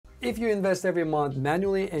If you invest every month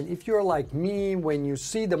manually, and if you're like me, when you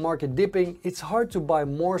see the market dipping, it's hard to buy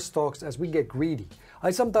more stocks as we get greedy.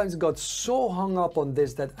 I sometimes got so hung up on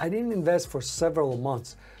this that I didn't invest for several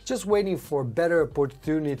months, just waiting for better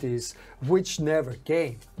opportunities, which never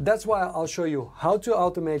came. That's why I'll show you how to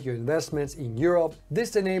automate your investments in Europe.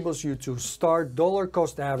 This enables you to start dollar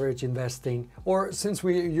cost average investing, or since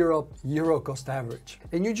we're Europe, euro cost average.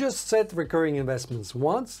 And you just set recurring investments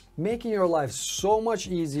once, making your life so much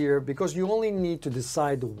easier because you only need to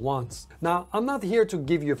decide once. Now, I'm not here to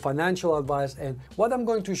give you financial advice, and what I'm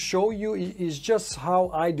going to show you is just how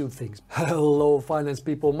I do things. Hello finance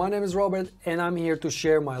people, my name is Robert and I'm here to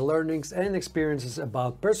share my learnings and experiences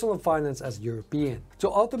about personal finance as European. To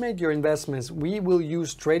automate your investments, we will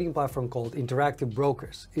use trading platform called Interactive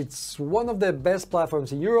Brokers. It's one of the best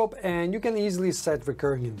platforms in Europe and you can easily set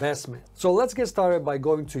recurring investment. So let's get started by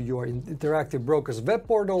going to your Interactive Brokers web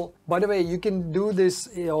portal. By the way, you can do this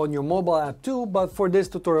on your mobile app too, but for this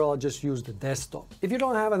tutorial I'll just use the desktop. If you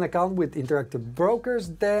don't have an account with Interactive Brokers,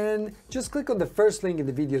 then just click on the first link in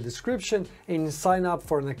the video description and sign up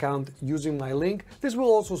for an account using my link. This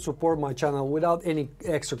will also support my channel without any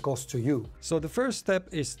extra cost to you. So the first step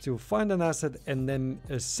is to find an asset and then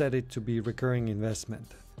set it to be recurring investment.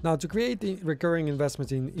 Now, to create the recurring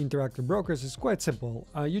investments in Interactive Brokers is quite simple.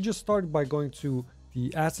 You just start by going to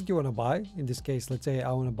the asset you want to buy. In this case, let's say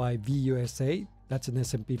I want to buy VUSA. That's an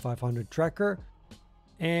S&P 500 tracker.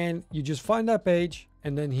 And you just find that page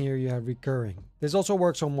and then here you have recurring. This also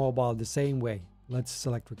works on mobile the same way. Let's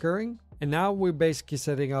select recurring. And now we're basically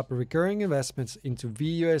setting up recurring investments into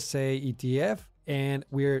VUSA ETF and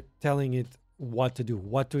we're telling it what to do,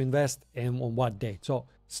 what to invest and on what date. So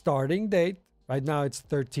starting date, right now it's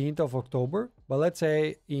 13th of October, but let's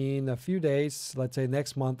say in a few days, let's say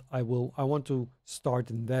next month, I want to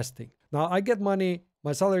start investing. Now I get money,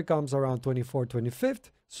 my salary comes around 24th,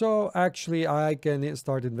 25th. So actually I can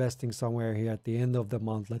start investing somewhere here at the end of the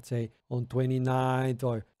month, let's say on 29th,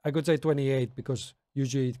 or I could say 28th because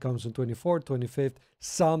usually it comes on 24th, 25th,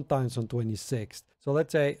 sometimes on 26th. So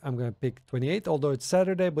let's say I'm going to pick 28th, although it's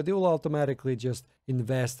Saturday, but it will automatically just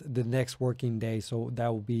invest the next working day. So that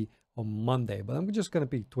will be on Monday, but I'm just going to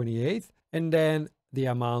pick 28th and then the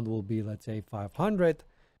amount will be, let's say 500.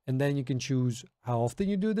 And then you can choose how often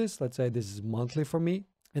you do this. Let's say this is monthly for me.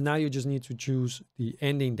 And now you just need to choose the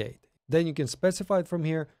ending date. Then you can specify it from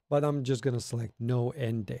here, but I'm just going to select no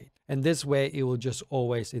end date. And this way it will just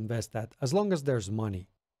always invest that as long as there's money.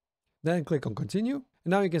 Then click on continue.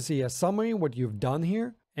 And now you can see a summary, what you've done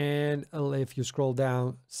here. And if you scroll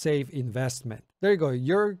down, save investment. There you go.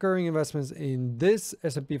 Your recurring investments in this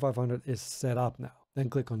S&P 500 is set up now. Then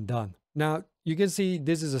click on done. Now you can see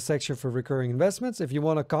this is a section for recurring investments. If you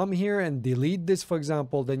want to come here and delete this, for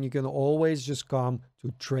example, then you can always just come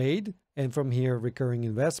to trade and from here recurring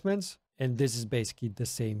investments. And this is basically the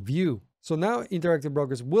same view. So now Interactive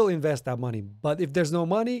Brokers will invest that money, but if there's no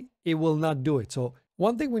money, it will not do it. So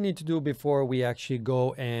one thing we need to do before we actually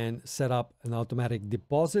go and set up an automatic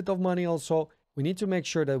deposit of money also, we need to make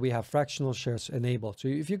sure that we have fractional shares enabled. So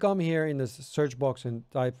if you come here in the search box and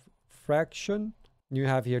type fraction, you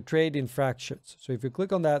have here trade in fractions. So if you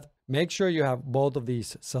click on that, make sure you have both of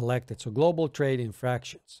these selected. So global trade in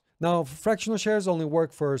fractions. Now, fractional shares only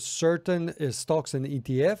work for certain stocks and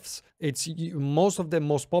ETFs. Most of the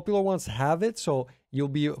most popular ones have it, so you'll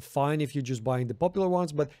be fine if you're just buying the popular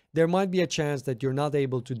ones, but there might be a chance that you're not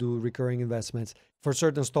able to do recurring investments for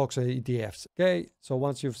certain stocks and ETFs. Okay, so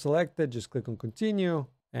once you've selected, just click on continue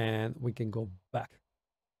and we can go back.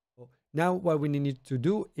 Now, what we need to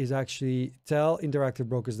do is actually tell Interactive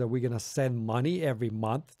Brokers that we're going to send money every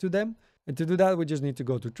month to them. And to do that, we just need to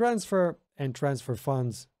go to transfer and transfer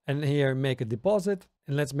funds. And here, make a deposit.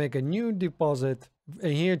 And let's make a new deposit.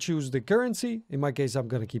 And here, choose the currency. In my case, I'm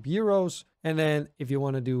going to keep euros. And then if you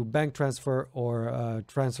want to do bank transfer or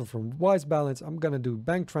transfer from Wise Balance, I'm going to do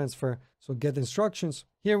bank transfer. So get instructions.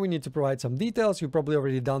 Here, we need to provide some details. You've probably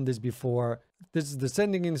already done this before. This is the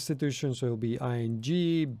sending institution. So it'll be ING,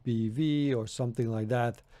 BV, or something like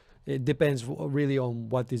that. It depends really on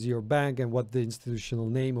what is your bank and what the institutional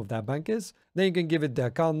name of that bank is. Then you can give it the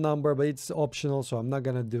account number, but it's optional, so I'm not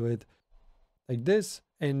going to do it like this.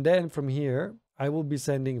 And then from here, I will be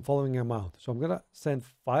sending following amount. So I'm going to send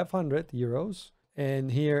 500 euros.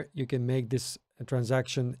 And here you can make this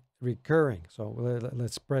transaction recurring. So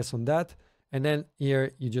let's press on that. And then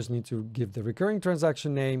here you just need to give the recurring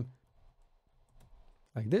transaction name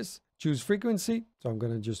like this. Choose frequency. So I'm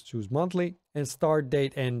going to just choose monthly and start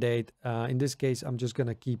date, end date. In this case, I'm just going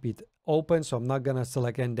to keep it open. So I'm not going to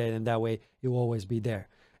select end date and that way it will always be there.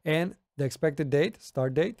 And the expected date,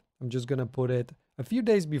 start date, I'm just going to put it a few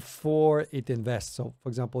days before it invests. So for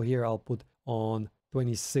example, here I'll put on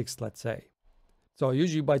 26th, let's say. So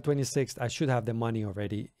usually by 26th, I should have the money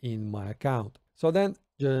already in my account. So then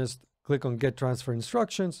just click on get transfer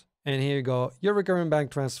instructions. And here you go. Your recurring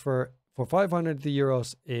bank transfer for 500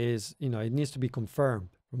 euros is, it needs to be confirmed.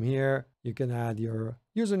 From here, you can add your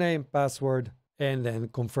username, password, and then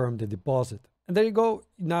confirm the deposit. And there you go.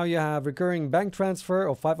 Now you have recurring bank transfer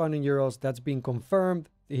of 500 euros. That's been confirmed.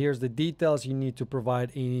 Here's the details you need to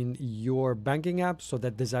provide in your banking app so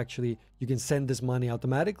that you can send this money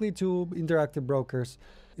automatically to Interactive Brokers.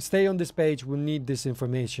 Stay on this page. We'll need this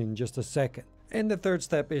information in just a second. And the third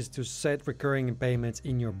step is to set recurring payments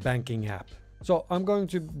in your banking app. So I'm going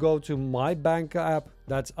to go to my bank app,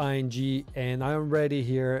 that's ING, and I'm ready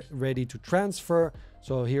to transfer.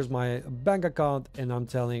 So here's my bank account and I'm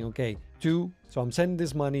telling, okay, so I'm sending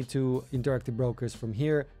this money to Interactive Brokers from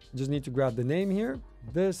here. You just need to grab the name here,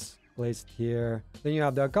 this, place it here. Then you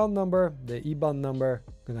have the account number, the IBAN number.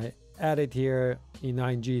 Gonna add it here in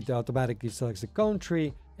ING, it automatically selects the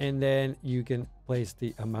country. And then you can place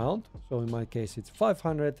the amount. So in my case, it's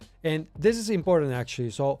 500. And this is important actually.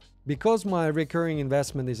 So because my recurring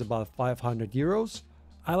investment is about 500 euros,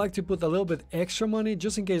 I like to put a little bit extra money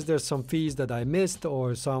just in case there's some fees that I missed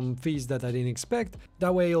or some fees that I didn't expect.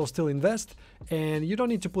 That way you'll still invest and you don't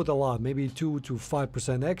need to put a lot, maybe 2 to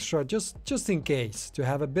 5% extra, just in case, to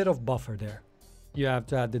have a bit of buffer there. You have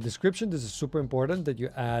to add the description. This is super important that you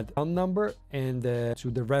add account number and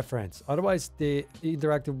to the reference. Otherwise, the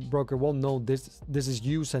Interactive Broker won't know this is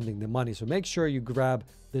you sending the money. So make sure you grab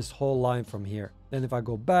this whole line from here. Then if I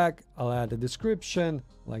go back, I'll add the description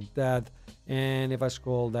like that. And if I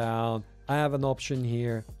scroll down, I have an option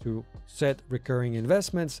here to set recurring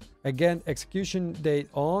investments. Again, execution date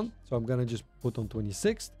on. So I'm going to just put on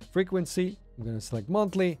 26th. Frequency, I'm going to select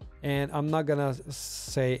monthly, and I'm not going to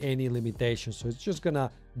say any limitations. So it's just going to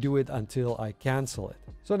do it until I cancel it.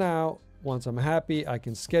 So now, once I'm happy, I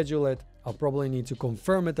can schedule it. I'll probably need to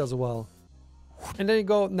confirm it as well. And there you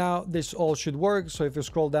go. Now this all should work. So if you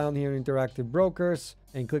scroll down here, Interactive Brokers,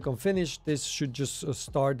 and click on finish, this should just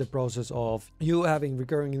start the process of you having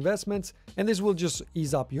recurring investments, and this will just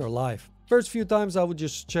ease up your life. First few times I would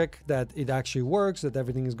just check that it actually works, that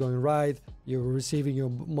everything is going right. You're receiving your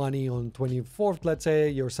money on 24th, let's say,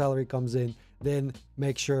 your salary comes in. Then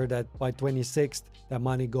make sure that by 26th that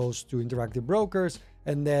money goes to Interactive Brokers,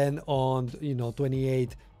 and then on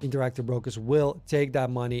 28th, Interactive Brokers will take that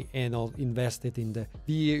money and invest it in the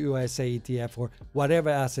VUSA ETF or whatever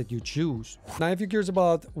asset you choose. Now, if you're curious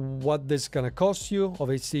about what this is gonna cost you,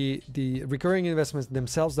 obviously the recurring investments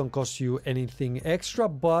themselves don't cost you anything extra,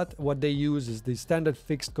 but what they use is the standard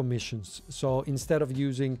fixed commissions. So instead of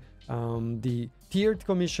using the tiered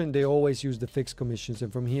commission, they always use the fixed commissions.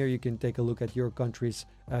 And from here, you can take a look at your country's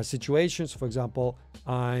situations. For example,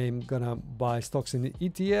 I'm gonna buy stocks in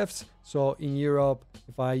ETFs. So in Europe,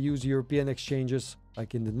 if I use European exchanges,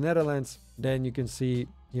 like in the Netherlands, then you can see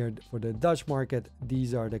here for the Dutch market,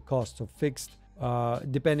 these are the costs of fixed.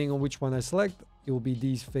 Depending on which one I select, it will be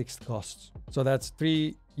these fixed costs. So that's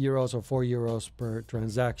 3 euros or 4 euros per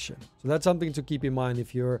transaction. So that's something to keep in mind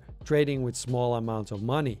if you're trading with small amounts of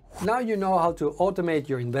money. Now you know how to automate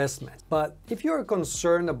your investment. But if you're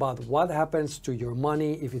concerned about what happens to your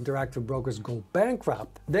money if Interactive Brokers go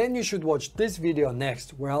bankrupt, then you should watch this video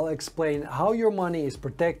next, where I'll explain how your money is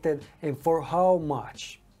protected and for how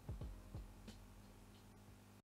much.